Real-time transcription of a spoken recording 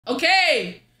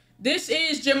Okay, this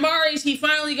is Jamari's. He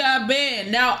finally got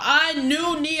banned. Now I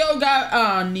knew Neon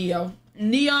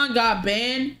got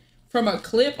banned from a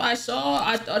clip I saw.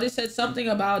 I thought it said something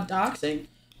about doxing,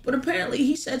 but apparently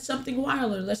he said something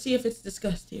wilder. Let's see if it's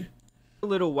discussed here. A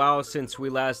little while since we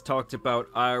last talked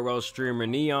about IRL streamer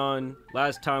N3ON.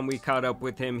 Last time we caught up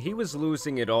with him, he was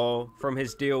losing it all, from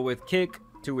his deal with Kick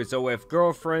to his OF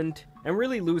girlfriend, and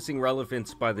really losing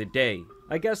relevance by the day.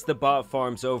 I guess the bot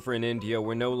farms over in India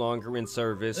were no longer in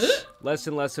service, less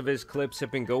and less of his clips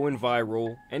have been going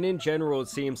viral, and in general it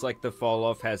seems like the fall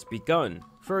off has begun.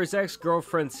 For his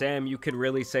ex-girlfriend Sam, you could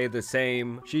really say the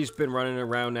same. She's been running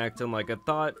around acting like a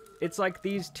thought. It's like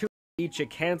these two each a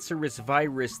cancerous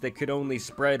virus that could only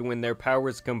spread when their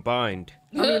powers combined.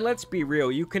 I mean, let's be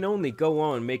real, you can only go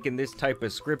on making this type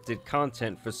of scripted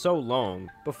content for so long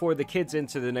before the kids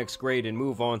enter the next grade and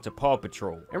move on to Paw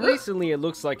Patrol. And recently it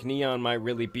looks like N3ON might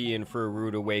really be in for a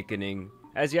rude awakening,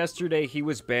 as yesterday he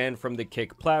was banned from the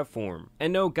Kick platform.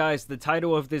 And no guys, the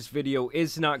title of this video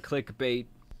is not clickbait.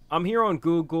 I'm here on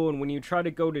Google, and when you try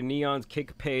to go to N3ON's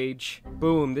Kick page,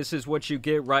 boom, this is what you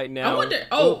get right now. I wonder,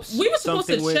 oops, we were supposed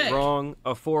to check. Something went wrong,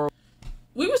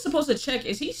 We were supposed to check,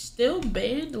 is he still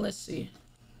banned? Let's see.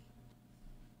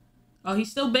 Oh,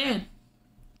 he's still banned.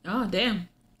 Oh, damn.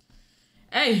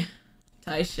 Hey,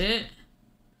 tight shit.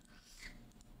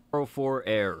 404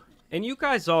 error. And you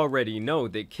guys already know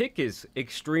that Kick is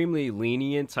extremely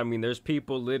lenient. I mean, there's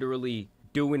people literally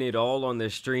doing it all on the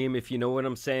stream, if you know what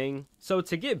I'm saying. So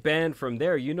to get banned from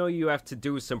there, you know you have to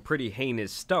do some pretty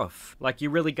heinous stuff. Like, you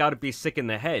really gotta be sick in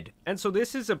the head. And so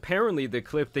this is apparently the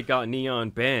clip that got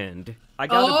N3ON banned. I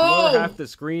gotta blur half the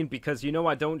screen because, you know,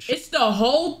 I don't... It's the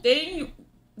whole thing?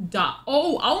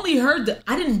 Oh, I only heard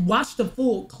I didn't watch the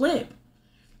full clip.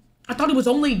 I thought it was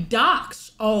only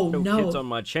docs. Oh, no. Kids on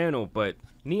my channel, but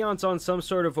N3ON's on some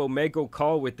sort of Omega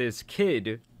call with this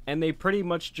kid, and they pretty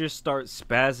much just start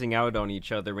spazzing out on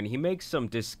each other, and he makes some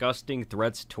disgusting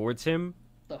threats towards him.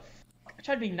 The f***? I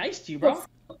tried to be nice to you, bro.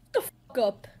 Shut the f***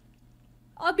 up.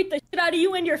 I'll beat the shit out of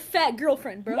you and your fat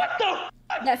girlfriend, bro. What the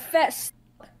f***? That fat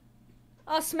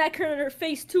I'll smack her in her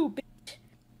face too, bitch.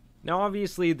 Now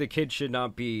obviously the kid should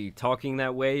not be talking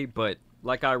that way, but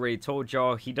like I already told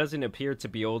y'all, he doesn't appear to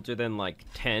be older than like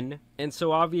 10. And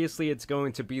so obviously it's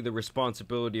going to be the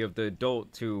responsibility of the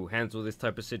adult to handle this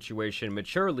type of situation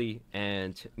maturely,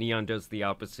 and N3ON does the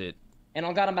opposite. And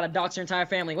on God, I'm about to dox your entire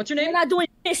family. What's your name? You're not doing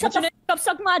shit. Shut the f*** up,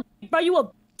 suck my dick, bro. You a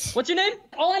bitch. What's your name?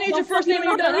 All I need is your first name and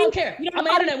you're done. I don't care. I'm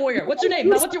an internet warrior. What's your name?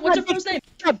 No, what's your first name?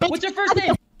 What's your first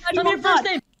name? Tell me your first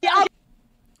name.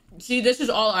 See, this is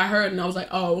all I heard, and I was like,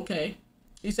 oh, okay.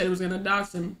 He said he was gonna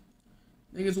dox him.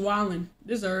 Niggas wildin'.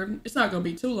 Deserved. It's not gonna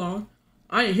be too long.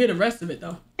 I ain't hear the rest of it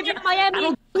though.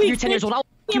 You're 10 years old.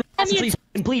 Please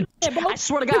bleed. I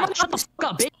swear to God. Shut the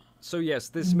fuck up, bitch. So yes,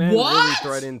 this man really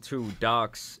threatened to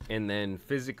dox and then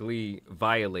physically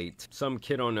violate some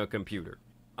kid on a computer.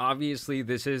 Obviously,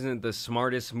 this isn't the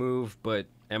smartest move, but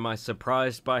am I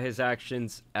surprised by his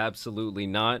actions? Absolutely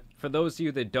not. For those of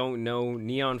you that don't know,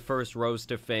 N3ON first rose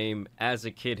to fame as a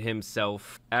kid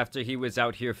himself after he was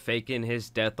out here faking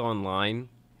his death online.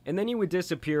 And then he would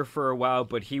disappear for a while,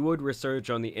 but he would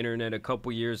resurge on the internet a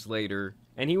couple years later.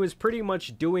 And he was pretty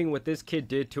much doing what this kid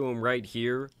did to him right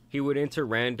here. He would enter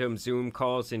random Zoom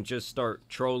calls and just start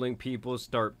trolling people,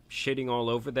 start shitting all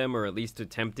over them, or at least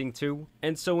attempting to.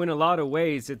 And so in a lot of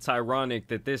ways, it's ironic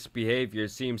that this behavior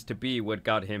seems to be what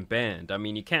got him banned. I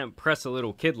mean, you can't press a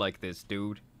little kid like this,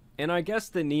 dude. And I guess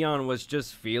that N3ON was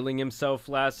just feeling himself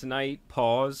last night.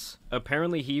 Pause.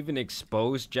 Apparently he even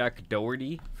exposed Jack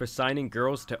Doherty for signing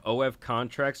girls to OF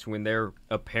contracts when they're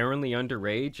apparently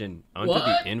underage and under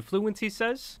the influence, he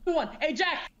says. Hey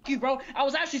Jack, f you, bro. I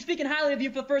was actually speaking highly of you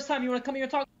for the first time. You want to come here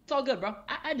and talk? It's all good, bro.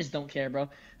 I just don't care, bro.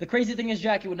 The crazy thing is,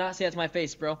 Jack, you would not say that to my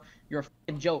face, bro. You're a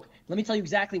f***ing joke. Let me tell you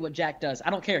exactly what Jack does. I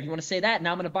don't care. You want to say that?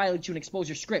 Now I'm going to violate you and expose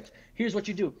your script. Here's what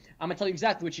you do. I'm going to tell you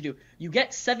exactly what you do. You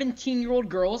get 17-year-old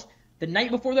girls the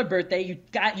night before their birthday.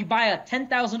 You buy a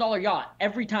 $10,000 yacht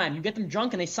every time. You get them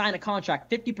drunk and they sign a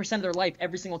contract. 50% of their life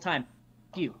every single time.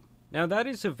 F you. Now that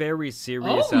is a very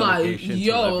serious allegation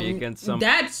to levy against some.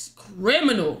 That's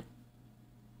criminal.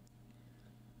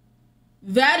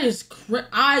 That is bro.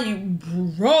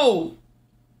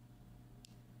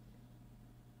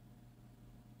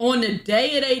 On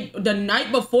the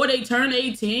night before they turn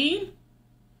 18?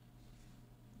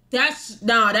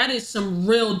 That is some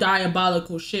real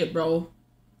diabolical shit, bro.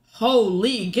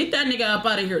 Holy, get that nigga up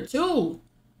out of here too.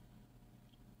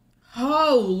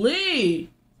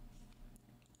 Holy.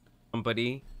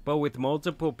 Somebody But with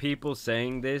multiple people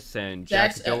saying this and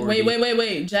Jack's Jack Doherty...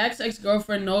 wait. Jack's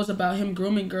ex-girlfriend knows about him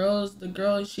grooming girls. The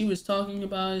girl she was talking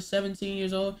about is 17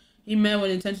 years old. He met with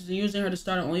intentions of using her to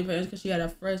start an OnlyFans because she had a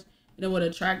fresh and it would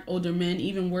attract older men.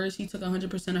 Even worse, he took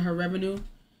 100% of her revenue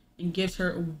and gives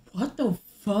her... What the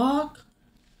fuck?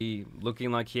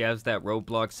 Looking like he has that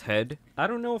Roblox head. I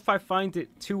don't know if I find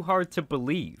it too hard to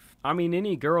believe. I mean,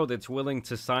 any girl that's willing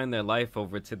to sign their life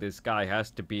over to this guy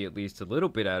has to be at least a little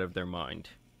bit out of their mind.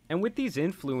 And with these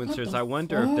influencers, I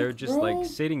wonder if they're just like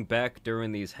sitting back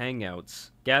during these hangouts,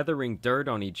 gathering dirt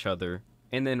on each other,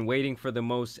 and then waiting for the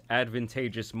most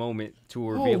advantageous moment to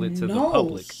reveal it to the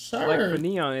public. Sir. Like for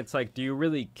N3ON, it's like, do you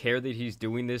really care that he's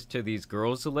doing this to these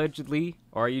girls allegedly?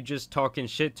 Or are you just talking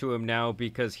shit to him now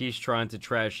because he's trying to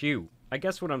trash you? I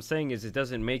guess what I'm saying is it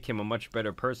doesn't make him a much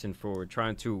better person for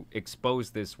trying to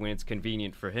expose this when it's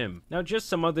convenient for him. Now just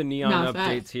some other N3ON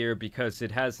updates here because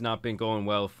it has not been going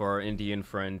well for our Indian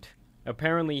friend.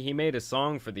 Apparently he made a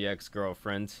song for the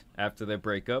ex-girlfriend after their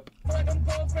breakup.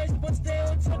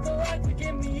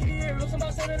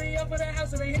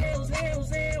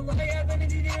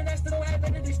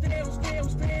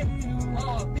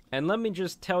 And let me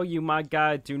just tell you, my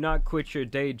guy, do not quit your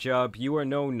day job. You are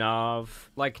no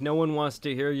Nav. Like, no one wants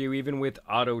to hear you even with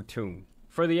auto-tune.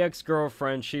 For the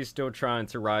ex-girlfriend, she's still trying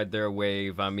to ride their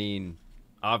wave. I mean,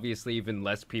 obviously even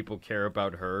less people care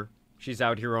about her. She's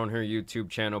out here on her YouTube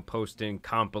channel posting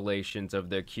compilations of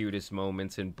their cutest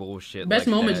moments and bullshit Best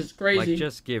like moments that. is crazy. Like,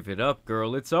 just give it up,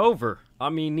 girl. It's over. I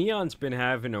mean, N3ON's been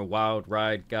having a wild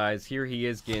ride, guys. Here he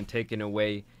is getting taken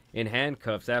away in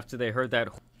handcuffs after they heard that...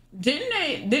 Isn't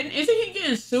he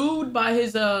getting sued by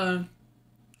his Isn't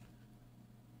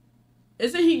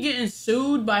he getting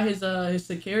sued by his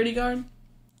security guard?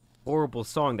 Horrible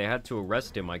song. They had to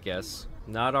arrest him, I guess.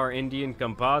 Not our Indian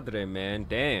compadre, man.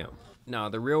 Damn. No,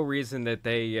 the real reason that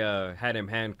they had him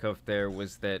handcuffed there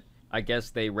was that I guess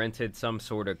they rented some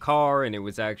sort of car and it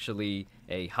was actually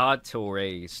a hot or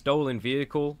a stolen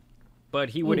vehicle. But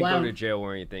he wouldn't go to jail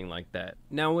or anything like that.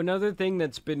 Now, another thing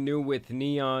that's been new with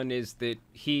N3ON is that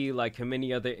he, like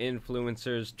many other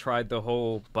influencers, tried the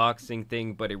whole boxing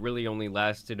thing, but it really only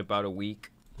lasted about a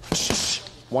week.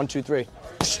 1, 2, 3.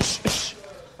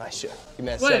 Nice shit. Give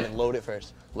me that 7. Load it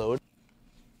first. Load.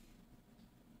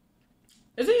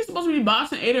 Isn't he supposed to be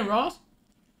boxing Aiden Ross?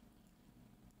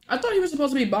 I thought he was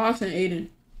supposed to be boxing Aiden.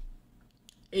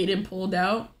 Aiden pulled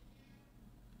out.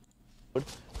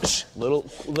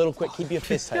 Little quick, keep your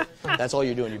fist tight. That's all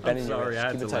you're doing. You're bending your wrist.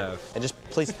 Keep it tight. And just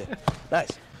place it there. Nice.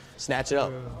 Snatch it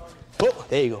up. Oh,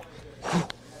 there you go.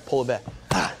 Pull it back.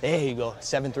 There you go.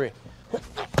 7-3.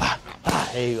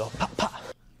 There you go. Pop, pop.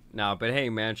 Nah, but hey,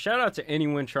 man, shout out to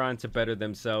anyone trying to better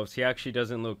themselves. He actually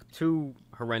doesn't look too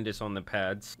horrendous on the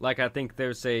pads. Like, I think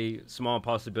there's a small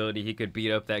possibility he could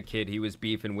beat up that kid he was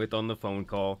beefing with on the phone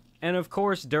call. And of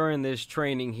course, during this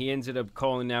training, he ended up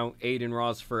calling out Aiden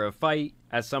Ross for a fight.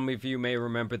 As some of you may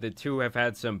remember, the two have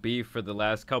had some beef for the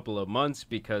last couple of months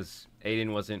because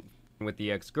Aiden wasn't with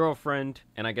the ex-girlfriend,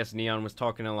 and I guess N3ON was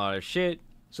talking a lot of shit.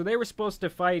 So they were supposed to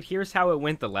fight. Here's how it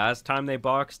went the last time they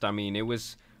boxed. I mean, it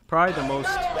was probably the most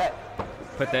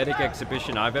pathetic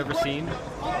exhibition I've ever seen.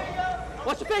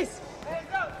 Watch your face!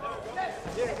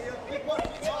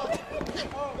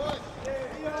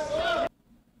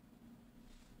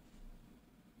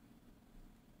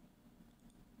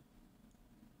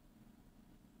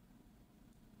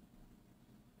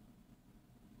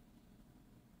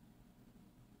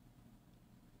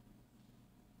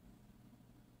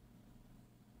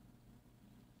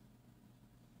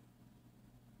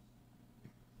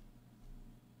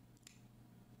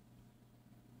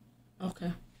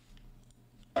 Okay.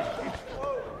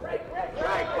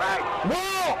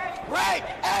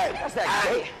 Hey, that's that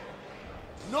gate.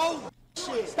 No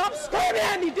shit. Stop screaming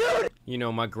at me, dude. You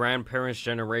know, my grandparents'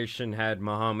 generation had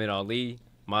Muhammad Ali.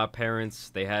 My parents,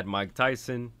 they had Mike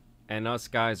Tyson. And us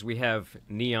guys, we have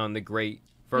N3ON the Great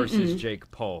versus Jake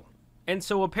Paul. And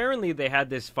so apparently they had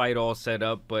this fight all set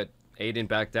up, but Aiden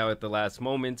backed out at the last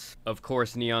moment. Of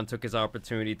course, N3ON took his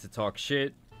opportunity to talk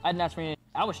shit. I didn't ask for anything.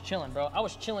 I was chilling, bro. I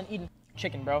was chilling eating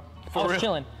chicken, bro. I was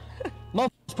chilling.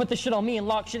 Motherfuckers put this shit on me and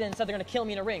locked shit in and said they're gonna kill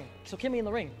me in a ring. So kill me in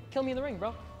the ring. Kill me in the ring,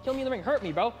 bro. Kill me in the ring. Hurt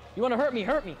me, bro. You wanna hurt me?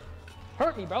 Hurt me.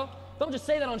 Hurt me, bro. Don't just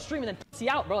say that on stream and then pussy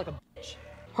out, bro, like a bitch.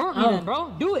 Hurt me then,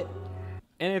 bro. Do it.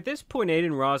 And at this point,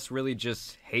 Aiden Ross really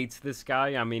just hates this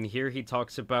guy. I mean, here he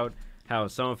talks about how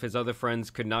some of his other friends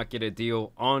could not get a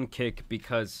deal on Kick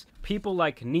because people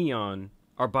like N3ON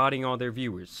are botting all their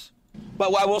viewers.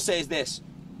 But what I will say is this.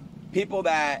 People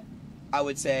that I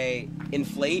would say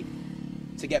inflate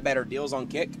to get better deals on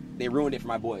Kick, they ruined it for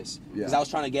my boys. Because Yeah. I was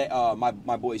trying to get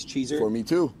my boys Cheezer. For me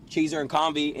too. Cheezer and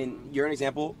Convi, and you're an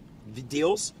example, the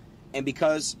deals. And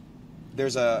because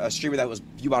there's a streamer that was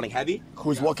viewbounding heavy.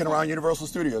 Who's walking around Universal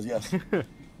Studios, yes.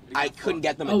 I couldn't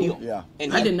get them a deal. Yeah.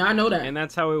 And I did not know that. And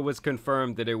that's how it was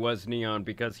confirmed that it was N3ON,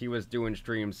 because he was doing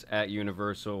streams at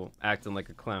Universal acting like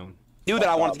a clown. Knew that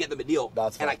I wanted to get them a deal,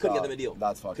 That's and I fucked couldn't up. get them a deal.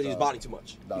 That's fucked because he was up. bonding too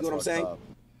much. That's you know what I'm fucked saying? up.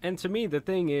 And to me, the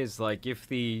thing is, like, if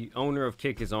the owner of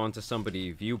Kick is on to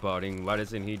somebody viewbotting, why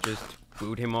doesn't he just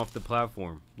boot him off the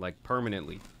platform, like,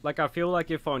 permanently? Like, I feel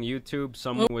like if on YouTube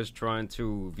someone was trying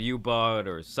to viewbot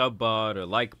or subbot or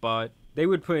likebot, they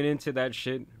would put into that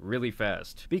shit really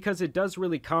fast. Because it does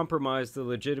really compromise the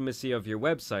legitimacy of your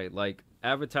website. Like,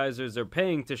 advertisers are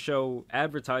paying to show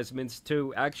advertisements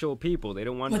to actual people. They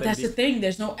don't want But them that's the thing.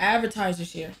 There's no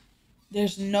advertisers here.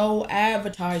 There's no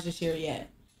advertisers here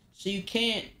yet. So you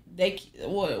can't.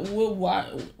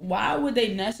 Why would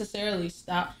they necessarily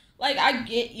stop? Like, I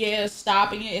get,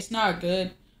 stopping it. It's not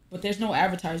good. But there's no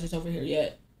advertisers over here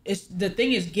yet. The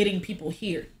thing is getting people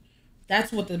here.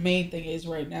 That's what the main thing is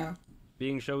right now.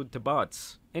 being showed to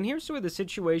bots. And here's where the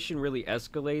situation really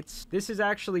escalates. This is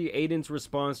actually Aiden's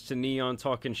response to N3ON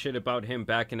talking shit about him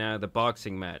backing out of the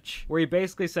boxing match, where he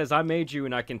basically says, I made you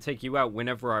and I can take you out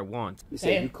whenever I want. You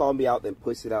say you called me out, then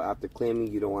pushed it out after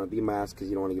claiming you don't want to be my ass because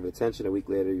you don't want to give attention. A week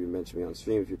later, you mention me on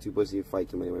stream. If you're too pussy, you fight,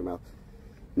 keep money in my mouth.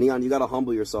 N3ON, you got to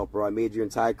humble yourself, bro. I made your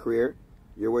entire career.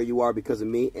 You're where you are because of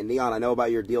me. And N3ON, I know about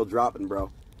your deal dropping,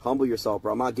 bro. Humble yourself,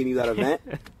 bro. I'm not giving you that event.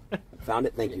 Found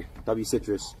it? Thank you. W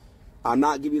Citrus. I'm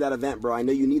not giving you that event, bro. I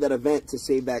know you need that event to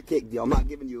save that kick deal. I'm not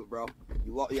giving you it, bro.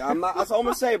 I'm not. That's all I'm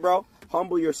gonna say, bro.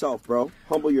 Humble yourself, bro.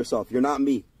 Humble yourself. You're not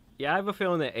me. Yeah, I have a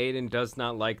feeling that Aiden does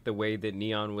not like the way that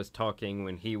N3ON was talking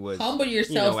when he was... Humble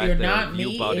yourself, you're not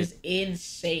me bought is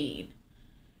insane.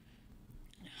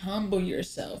 Humble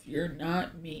yourself, you're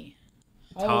not me.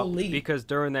 Holy. Because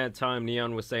during that time,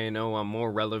 N3ON was saying, oh, I'm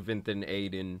more relevant than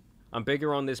Aiden. I'm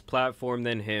bigger on this platform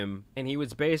than him. And he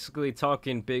was basically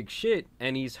talking big shit.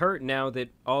 And he's hurt now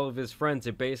that all of his friends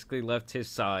have basically left his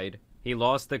side. He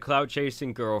lost the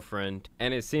clout-chasing girlfriend.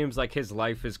 And it seems like his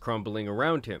life is crumbling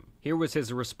around him. Here was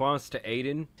his response to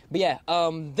Aiden. But yeah,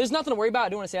 there's nothing to worry about. I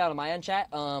do want to say that on my end, chat.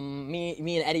 Me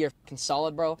and Eddie are fucking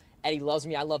solid, bro. Eddie loves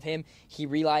me. I love him. He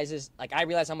realizes, like, I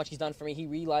realize how much he's done for me. He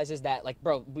realizes that, like,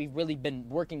 bro, we've really been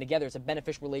working together. It's a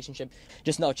beneficial relationship.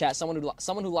 Just know, chat, someone who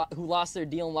lost their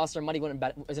deal and lost their money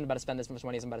isn't about to spend this much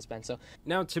money. Isn't about to spend. So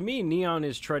now, to me, N3ON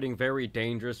is treading very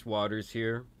dangerous waters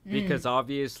here. Because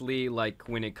obviously, like,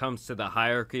 when it comes to the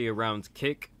hierarchy around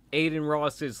Kick, Aiden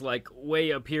Ross is, like,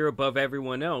 way up here above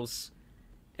everyone else.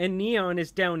 And N3ON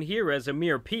is down here as a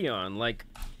mere peon, like,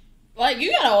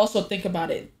 you gotta also think about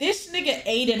it. This nigga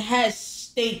Aiden has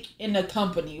stake in the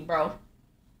company, bro.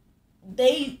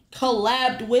 They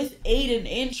collabed with Aiden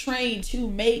and N3ON to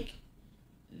make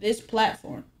this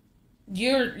platform.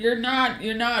 You're not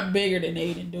bigger than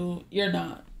Aiden, dude. You're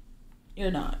not.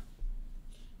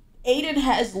 Aiden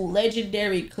has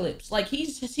legendary clips. Like, he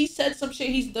said some shit,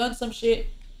 he's done some shit.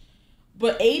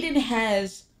 But Aiden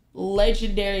has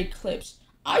legendary clips.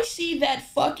 I see that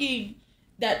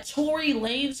Tory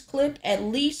Lanez clip at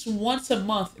least once a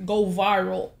month go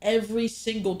viral every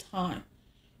single time.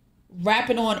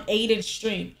 Rapping on Aiden's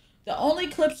stream. The only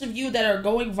clips of you that are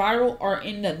going viral are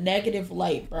in the negative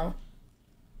light, bro.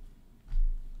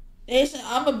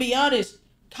 I'm gonna be honest.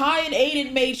 Kai and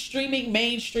Aiden made streaming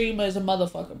mainstream as a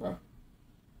motherfucker, bro.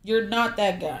 You're not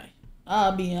that guy.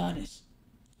 I'll be honest.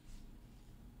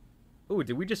 ooh,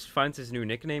 did we just find his new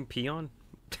nickname, Peon?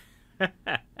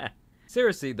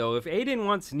 Seriously though, if Aiden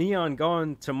wants N3ON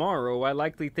gone tomorrow, I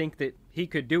likely think that he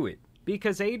could do it.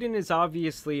 Because Aiden is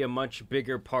obviously a much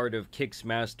bigger part of Kick's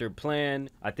master plan.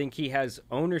 I think he has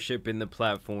ownership in the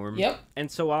platform. Yep. And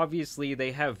so obviously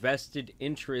they have vested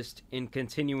interest in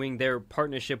continuing their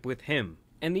partnership with him.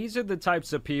 And these are the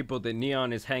types of people that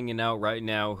N3ON is hanging out right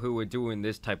now who are doing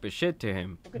this type of shit to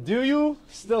him. Do you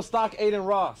still stock Aiden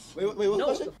Ross? Wait, what's the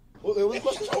question?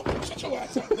 What's the question? Shut your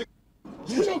ass up, nigga.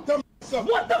 Shut your dumb ass up.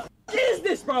 What the f is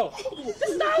this, bro? This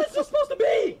is not how this is supposed to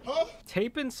be. Huh?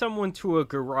 Taping someone to a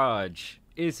garage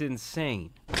is insane.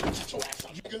 Shut your ass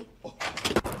up, nigga.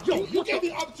 Yo, you gave me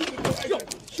the opportunity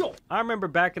to I remember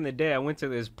back in the day, I went to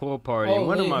this pool party, and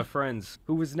one of my friends,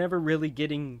 who was never really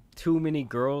getting too many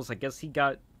girls, I guess he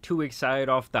got too excited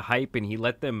off the hype and he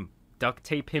let them duct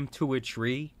tape him to a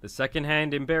tree. The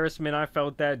secondhand embarrassment I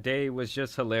felt that day was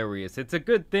just hilarious. It's a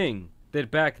good thing that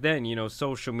back then, you know,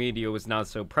 social media was not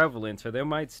so prevalent, so there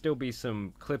might still be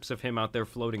some clips of him out there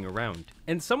floating around.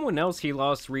 And someone else he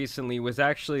lost recently was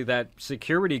actually that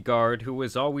security guard who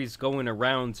was always going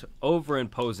around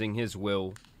overimposing his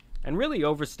will and really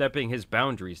overstepping his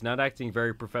boundaries, not acting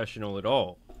very professional at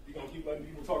all. You gonna keep letting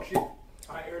people talk shit?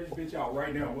 I air this bitch out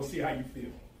right now. We'll see how you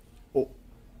feel. Oh.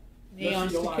 N3ON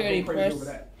security press.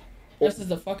 This is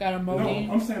the fuck out of Modine.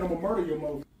 No, I'm saying I'm gonna murder your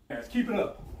mother ass. Keep it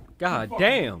up. God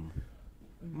damn.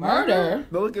 Murder?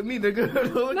 Don't look at me,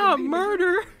 nigga. Not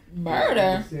murder.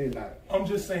 Murder? I'm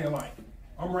just saying, like,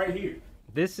 I'm right here.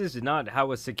 This is not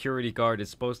how a security guard is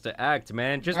supposed to act,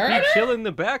 man. Just Murder? be chill in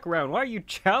the background. Why are you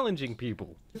challenging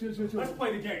people? Let's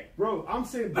play the game. Bro, I'm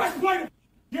saying... Let's play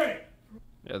the game.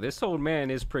 Yeah, this old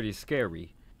man is pretty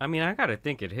scary. I mean, I gotta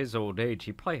think at his old age,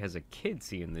 he probably has a kid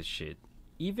seeing this shit.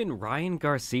 Even Ryan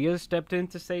Garcia stepped in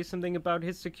to say something about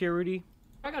his security.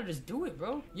 I gotta just do it,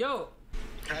 bro. Yo.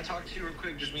 Can I talk to you real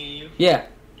quick, just me and you? Yeah.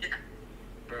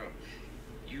 Bro,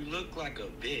 you look like a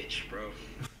bitch, bro.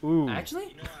 Ooh.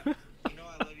 Actually? You know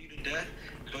I love you to death,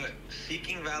 but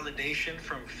seeking validation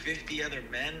from 50 other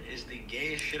men is the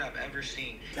gayest shit I've ever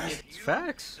seen. That's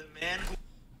facts. The man who...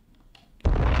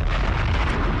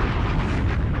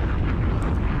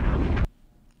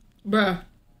 Bruh.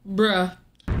 Bruh.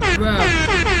 Bruh.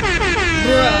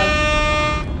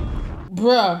 Bruh.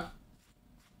 Bruh.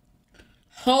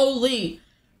 Holy.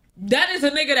 That is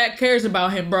a nigga that cares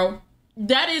about him, bro.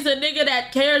 That is a nigga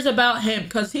that cares about him,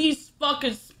 because he's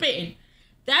fucking spitting.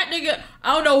 That nigga,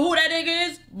 I don't know who that nigga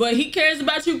is, but he cares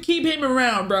about you. Keep him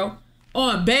around, bro.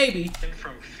 On baby.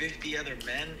 From 50 other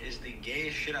men is the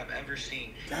gayest shit I've ever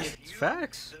seen. That's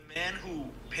facts. The man who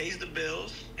pays the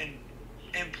bills and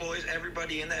employs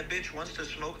everybody in that bitch wants to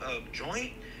smoke a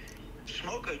joint,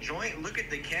 look at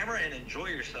the camera and enjoy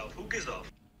yourself. Who gives a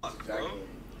fuck, bro?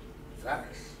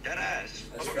 Facts. That ass.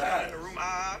 That's in facts. the room.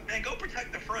 Man, go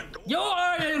protect the front door. Yo,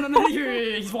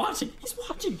 he's watching. He's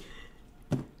watching.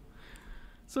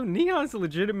 So N3ON's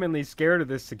legitimately scared of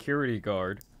this security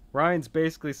guard. Ryan's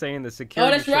basically saying the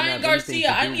security. Oh, that's Ryan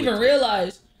Garcia. I didn't even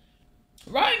realize.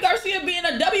 Ryan Garcia being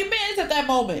a W-Mans at that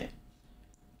moment.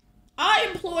 I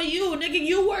employ you, nigga.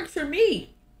 You work for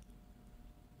me.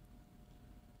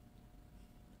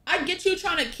 I get you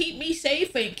trying to keep me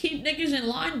safe and keep niggas in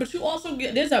line, but you also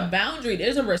get, there's a boundary,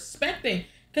 there's a respect thing.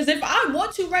 Because if I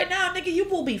want to right now, nigga, you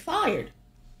will be fired.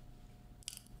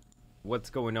 What's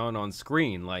going on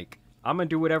screen? Like, I'm gonna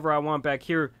do whatever I want back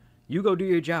here. You go do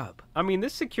your job. I mean,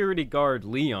 this security guard,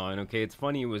 Leon, okay, it's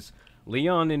funny, it was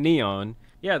Leon and N3ON.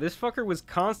 Yeah, this fucker was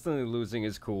constantly losing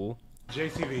his cool.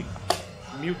 JCV,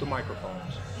 mute the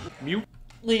microphones. Mute.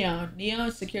 Leon,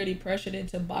 N3ON security pressured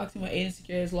into boxing when Aiden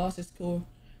Security has lost his cool.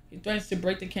 He threatens to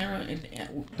break the camera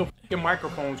and the fucking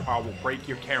microphones or I will break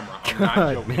your camera. I'm God,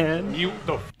 not joking. man. Mute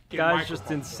the fucking Guy's just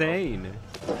insane.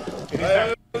 It is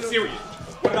that serious.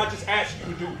 What did I just ask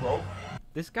you to do, bro?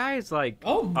 This guy is like,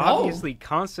 oh, no. obviously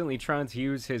constantly trying to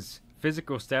use his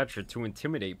physical stature to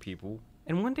intimidate people.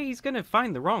 And one day he's gonna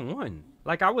find the wrong one.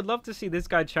 Like, I would love to see this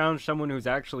guy challenge someone who's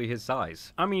actually his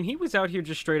size. I mean, he was out here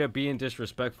just straight up being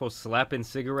disrespectful, slapping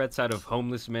cigarettes out of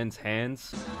homeless men's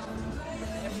hands.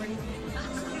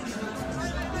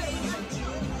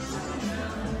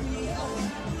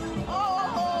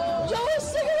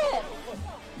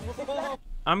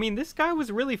 I mean, this guy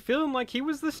was really feeling like he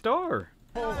was the star.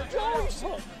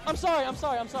 I'm sorry.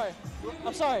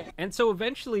 And so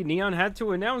eventually N3ON had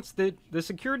to announce that the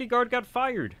security guard got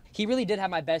fired. He really did have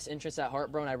my best interests at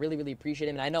heart, bro, and I really, really appreciate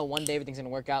him. And I know one day everything's gonna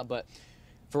work out, but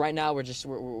for right now, we're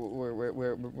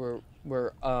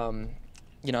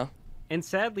you know. And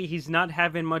sadly, he's not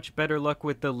having much better luck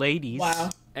with the ladies. Wow.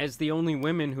 As the only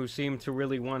women who seem to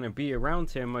really want to be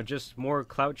around him are just more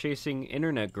clout-chasing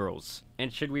internet girls.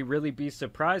 And should we really be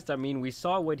surprised? I mean, we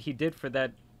saw what he did for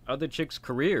that other chick's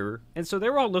career. And so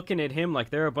they're all looking at him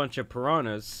like they're a bunch of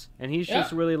piranhas. And he's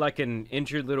just really like an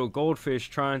injured little goldfish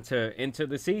trying to enter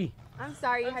the sea. I'm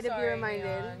sorry you had to be reminded.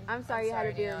 N3ON. I'm sorry you had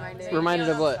to be reminded. Reminded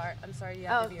of what? I'm sorry you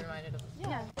had to be reminded of.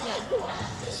 Yeah.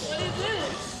 What is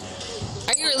this?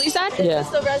 Are you really sad? Yeah.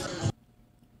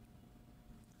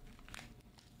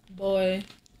 Boy.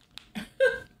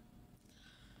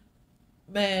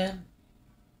 Man.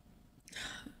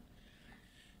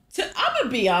 I'm gonna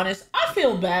be honest, I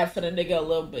feel bad for the nigga a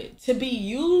little bit. To be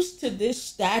used to this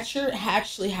stature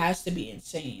actually has to be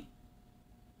insane.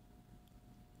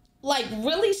 Like,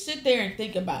 really sit there and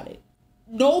think about it.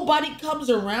 Nobody comes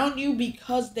around you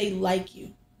because they like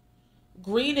you.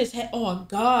 Green as hell. Oh,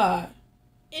 God.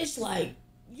 It's like,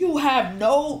 you have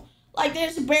no... Like,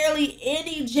 there's barely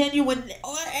any genuine...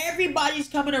 Everybody's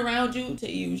coming around you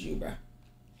to use you, bro.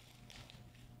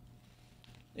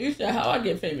 You said how I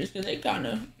get famous, because they kind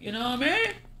of... You know what I mean?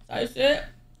 I said...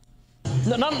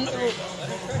 No.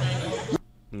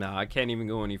 Nah, I can't even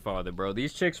go any farther, bro.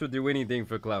 These chicks would do anything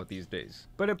for clout these days.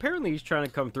 But apparently he's trying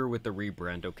to come through with the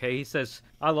rebrand, okay? He says,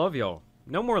 I love y'all.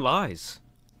 No more lies.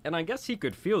 And I guess he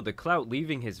could feel the clout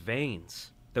leaving his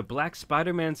veins. The black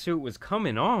Spider-Man suit was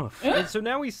coming off. And so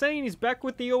now he's saying he's back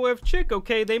with the OF chick,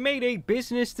 okay? They made a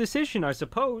business decision, I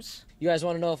suppose. You guys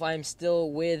want to know if I'm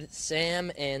still with Sam?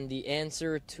 And the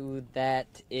answer to that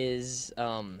is,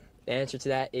 yes,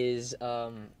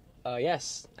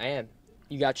 I am.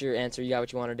 You got your answer. You got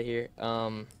what you wanted to hear.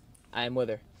 I am with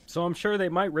her. So I'm sure they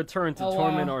might return to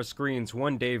torment our screens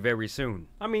one day very soon.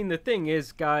 I mean, the thing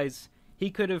is, guys, he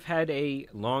could have had a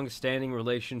long-standing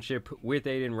relationship with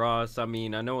Aiden Ross. I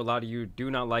mean, I know a lot of you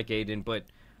do not like Aiden, but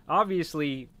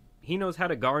obviously he knows how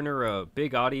to garner a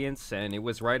big audience, and it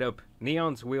was right up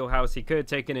N3ON's wheelhouse. He could have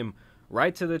taken him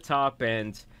right to the top,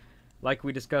 and like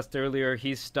we discussed earlier,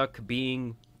 he's stuck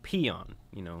being peon,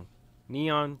 you know,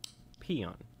 N3ON,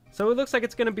 peon. So it looks like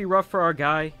it's going to be rough for our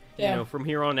guy, you know, from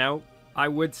here on out. I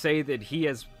would say that he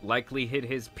has likely hit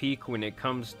his peak when it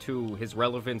comes to his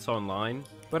relevance online.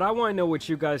 But I want to know what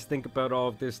you guys think about all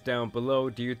of this down below.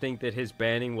 Do you think that his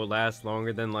banning will last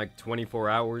longer than like 24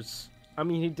 hours? I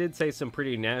mean, he did say some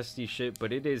pretty nasty shit,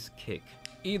 but it is Kick.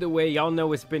 Either way, y'all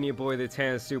know it's been your boy, the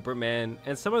Tan Superman,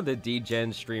 and some of the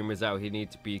D-Gen streamers out here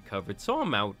need to be covered, so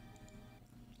I'm out.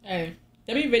 Hey,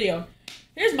 W video.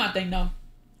 Here's my thing, though.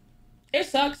 It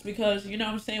sucks because, you know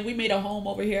what I'm saying, we made a home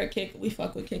over here at Kick. We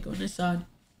fuck with Kick on this side.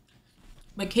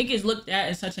 But Kick is looked at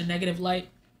in such a negative light.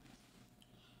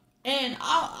 And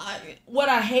what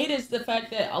I hate is the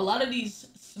fact that a lot of these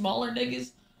smaller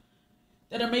niggas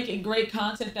that are making great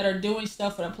content, that are doing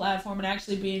stuff for the platform and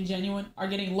actually being genuine, are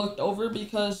getting looked over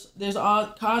because there's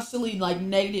constantly, like,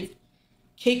 negative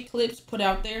Kick clips put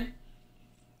out there.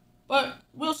 But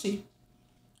we'll see.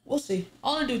 We'll see.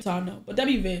 All in due time, though. But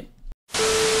W vid.